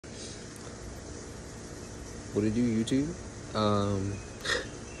What it do, YouTube?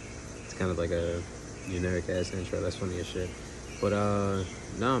 It's kind of like a generic ass intro. That's funny as shit. But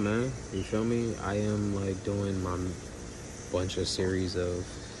nah, man. You feel me? I am like doing my bunch of series of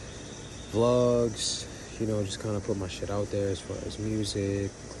vlogs. You know, just kind of put my shit out there as far as music,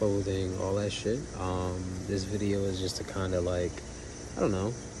 clothing, all that shit. This video is just to kind of like, I don't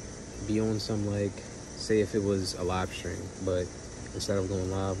know, be on some like, say if it was a live stream, but instead of going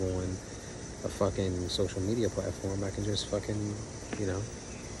live on a fucking social media platform, I can just fucking, you know,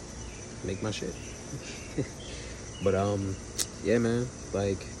 make my shit. But yeah, man,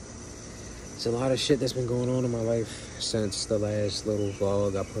 like, it's a lot of shit that's been going on in my life since the last little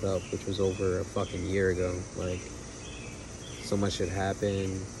vlog I put up, which was over a fucking year ago. Like, so much shit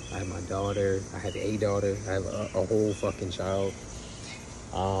happened. I have my daughter. I have a daughter. I have a whole fucking child.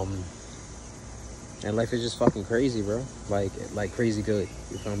 And life is just fucking crazy, bro. Like crazy good.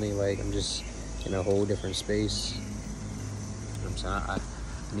 You feel me? Like, I'm just in a whole different space. I'm sorry, I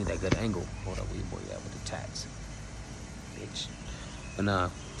need that good angle. Hold up, where your boy at with the tats, bitch. But nah.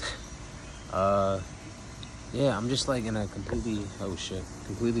 Yeah, I'm just like in a completely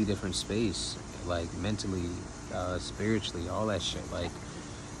different space. Like mentally, spiritually, all that shit. Like,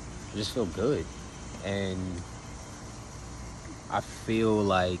 I just feel good. And I feel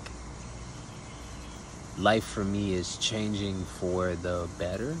like life for me is changing for the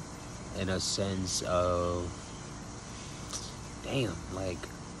better, in a sense of, damn, like,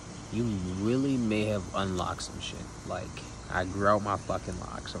 you really may have unlocked some shit. Like, I grew out my fucking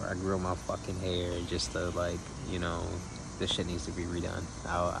locks, or I grew out my fucking hair, just to, like, you know, this shit needs to be redone.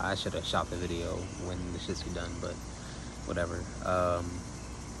 I should have shot the video when the shit's done, but whatever.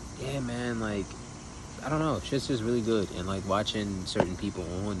 Yeah, man, like, I don't know, shit's just really good. And like watching certain people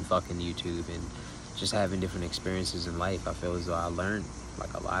on fucking YouTube and just having different experiences in life, I feel as though I learned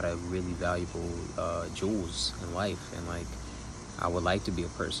like a lot of really valuable jewels in life. And like, I would like to be a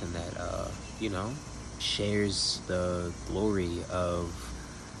person that you know, shares the glory of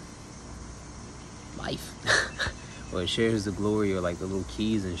life. Or shares the glory, or like the little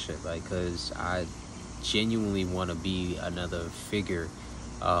keys and shit. Like, cause I genuinely want to be another figure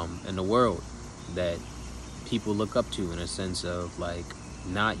in the world that people look up to, in a sense of like,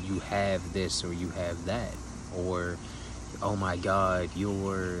 not you have this or you have that, or oh my god,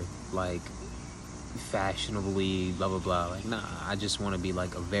 you're like fashionably blah blah blah. Like, nah, I just want to be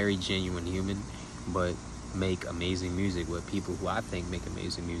like a very genuine human, but make amazing music with people who I think make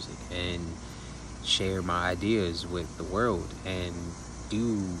amazing music, and share my ideas with the world, and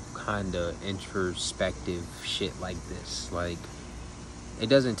do kind of introspective shit like this. Like, it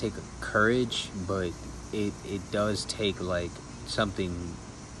doesn't take courage, but it does take like something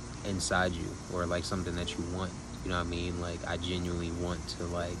inside you, or like something that you want, you know what I mean? Like, I genuinely want to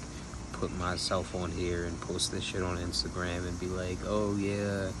like put myself on here and post this shit on Instagram and be like, oh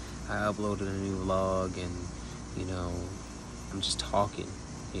yeah, I uploaded a new vlog, and you know, I'm just talking,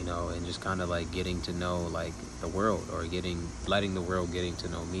 you know, and just kind of like getting to know like the world, or letting the world getting to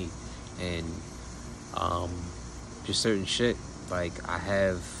know me. And just certain shit, like, I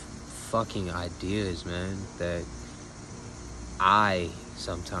have fucking ideas, man, that I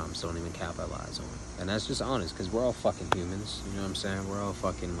sometimes don't even capitalize on. And that's just honest, because we're all fucking humans, you know what I'm saying? We're all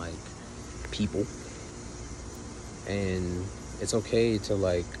fucking like people, and it's okay to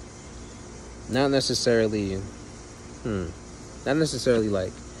like not necessarily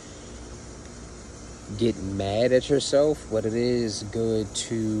like get mad at yourself, but it is good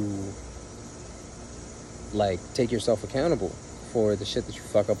to like take yourself accountable for the shit that you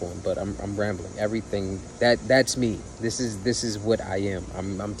fuck up on. But I'm rambling. Everything that's me. This is what I am.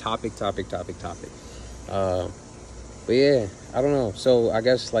 I'm topic. But yeah, I don't know. So I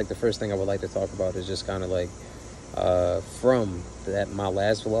guess like the first thing I would like to talk about is just kind of like from my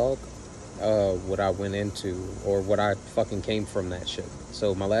last vlog, what I went into, or what I fucking came from that shit.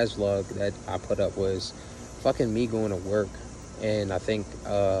 So my last vlog that I put up was fucking me going to work, and I think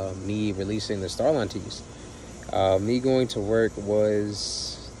me releasing the Starline tees. Me going to work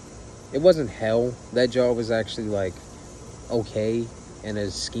it wasn't hell. That job was actually like okay in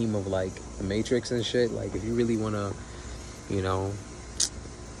a scheme of like the Matrix and shit. Like, if you really want to, you know,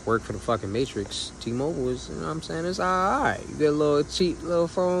 work for the fucking Matrix, T-Mobile is, you know what I'm saying, it's alright. You get a little cheap little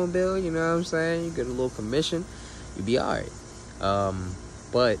phone bill, you know what I'm saying, you get a little commission, you be alright.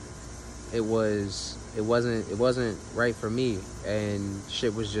 But it wasn't right for me, and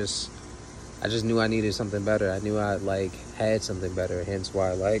shit was just, I just knew I needed something better. I knew I like had something better, hence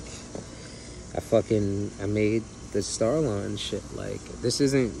why like I made the Starline shit. Like, this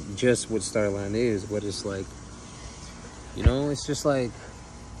isn't just what Starline is, but it's like, you know, it's just like,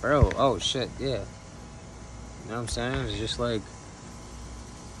 bro, oh shit, yeah. You know what I'm saying? It's just like,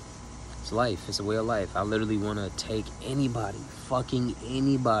 it's life. It's a way of life. I literally want to take anybody, fucking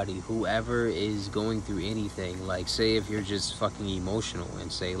anybody, whoever is going through anything. Like, say if you're just fucking emotional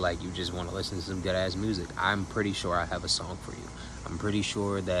and say, like, you just want to listen to some good-ass music. I'm pretty sure I have a song for you. I'm pretty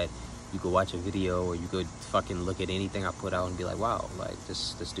sure that you could watch a video or you could fucking look at anything I put out and be like, wow, like,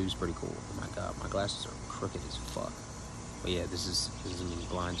 this dude's pretty cool. Oh, my God. My glasses are crooked as fuck. But, yeah, this is me,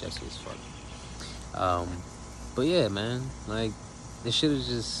 blind Jesse as fuck. But, yeah, man. Like, this shit is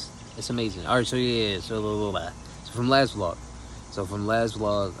just... It's amazing. All right, so yeah, so from last vlog.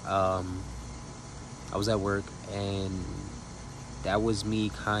 I was at work, and that was me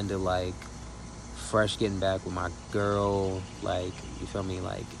kind of like fresh getting back with my girl. Like, you feel me?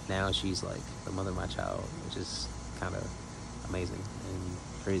 Like, now she's like the mother of my child, which is kind of amazing and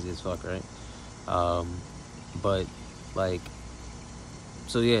crazy as fuck, right? But like,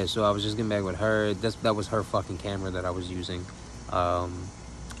 so yeah, so I was just getting back with her. That was her fucking camera that I was using.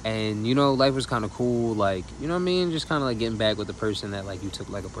 And, you know, life was kind of cool, like, you know what I mean? Just kind of, like, getting back with the person that, like, you took,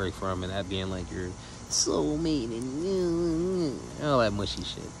 like, a break from, and that being, like, your soulmate and all that mushy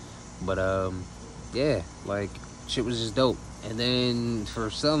shit. But, yeah, like, shit was just dope. And then,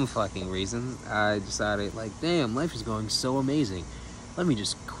 for some fucking reason, I decided, like, damn, life is going so amazing. Let me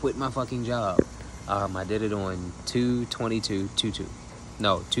just quit my fucking job. I did it on 2/22/22.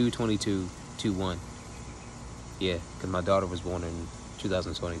 No, 2/22/21. Yeah, because my daughter was born in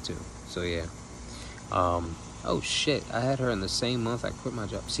 2022. So yeah. Oh shit, I had her in the same month I quit my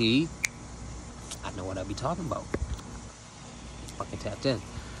job. See, I know what I be talking about. Fucking tapped in.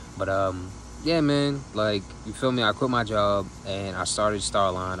 But yeah, man, like, you feel me? I quit my job and I started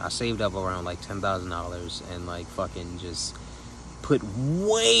Starline. I saved up around like $10,000 and like fucking just put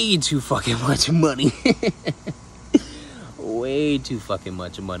way too fucking much money. Way too fucking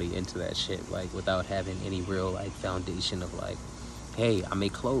much money into that shit, like, without having any real like foundation of like, hey, I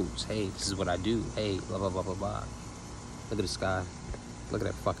make clothes. Hey, this is what I do. Hey, blah, blah, blah, blah, blah. Look at the sky. Look at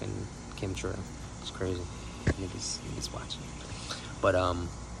that fucking chemtrail. It's crazy. Niggas watching. But,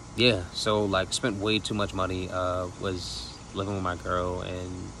 yeah. So, like, spent way too much money. Was living with my girl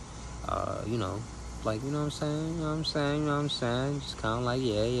and, you know, like, you know what I'm saying? You know what I'm saying? Just kind of like,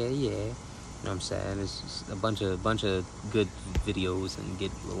 yeah. You know what I'm saying? It's just a bunch of good videos and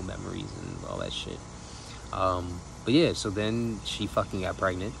good little memories and all that shit. But yeah, so then she fucking got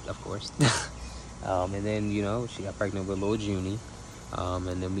pregnant, of course. And then, you know, she got pregnant with little Junie.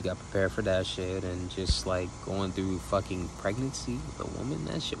 And then we got prepared for that shit, and just like going through fucking pregnancy with a woman,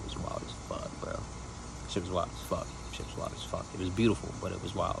 that shit was wild as fuck, bro. Shit was wild as fuck. It was beautiful, but it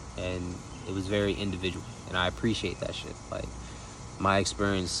was wild. And it was very individual. And I appreciate that shit. Like, my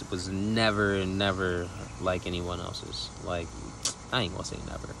experience was never like anyone else's. Like, I ain't gonna say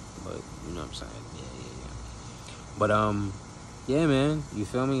never, but you know what I'm saying? Yeah. But, yeah, man, you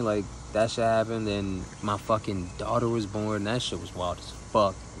feel me? Like, that shit happened, and my fucking daughter was born. That shit was wild as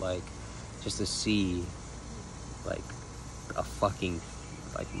fuck. Like, just to see, like, a fucking,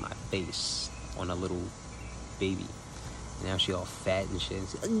 like, my face on a little baby. And now she all fat and shit.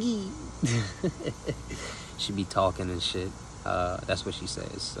 She be talking and shit. That's what she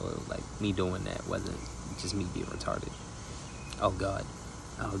says. So, like, me doing that wasn't just me being retarded. Oh, God,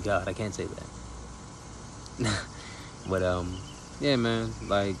 I can't say that. But, yeah, man,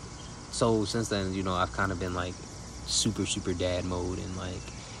 like, so since then, you know, I've kind of been, like, super dad mode, and, like,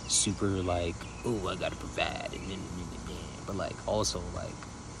 super, like, oh, I gotta provide, but, like, also, like,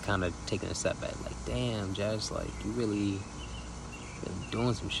 kind of taking a step back, like, damn, Jess, like, you really been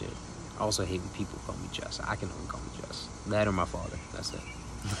doing some shit. I also hate when people call me Jess. I can only call me Jess. That or my father, that's it.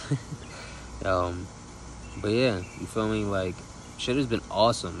 But, yeah, you feel me, like, shit has been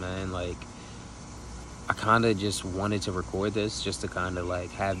awesome, man, like, I kind of just wanted to record this just to kind of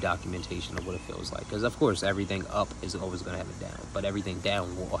like have documentation of what it feels like. Because, of course, everything up is always going to have a down. But everything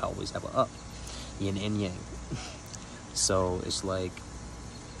down will always have an up. Yin and yang. So it's like,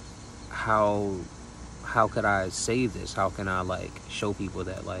 how could I say this? How can I like show people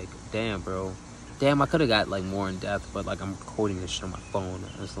that like, damn, bro. Damn, I could have got like more in depth. But like, I'm recording this shit on my phone.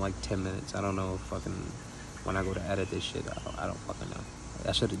 It's like 10 minutes. I don't know if fucking, when I go to edit this shit, I don't fucking know.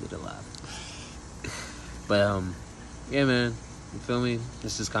 I should have did it live. But, yeah, man, you feel me?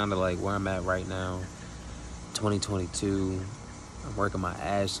 This is kind of like where I'm at right now, 2022. I'm working my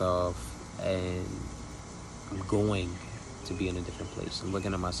ass off, and I'm going to be in a different place. I'm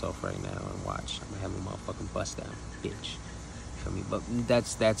looking at myself right now and watch. I'm gonna have a motherfucking bust down, bitch. Feel me? But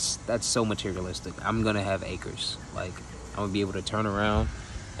that's so materialistic. I'm gonna have acres. Like, I'm gonna be able to turn around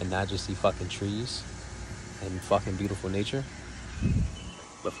and not just see fucking trees and fucking beautiful nature,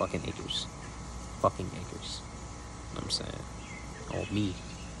 but fucking acres. Fucking acres. what I'm saying? On me.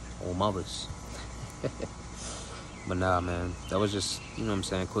 On mothers. But nah, man. That was just, you know what I'm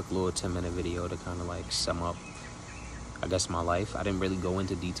saying, quick little 10-minute video to kind of like sum up, I guess, my life. I didn't really go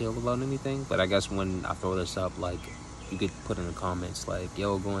into detail about anything, but I guess when I throw this up, like, you could put in the comments, like,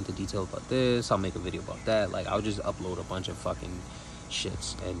 yo, go into detail about this, I'll make a video about that. Like, I'll just upload a bunch of fucking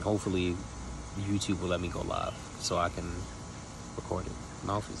shits, and hopefully YouTube will let me go live so I can record it.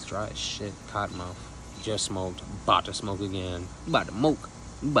 Mouth is dry as shit. Cotton mouth. Just smoked. About to smoke again. About to moke.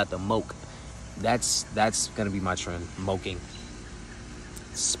 About to moke. That's gonna be my trend. Moking.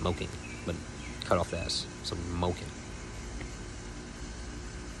 Smoking. But cut off fast. So moking.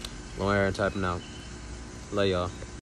 Long hair typing out. Love y'all.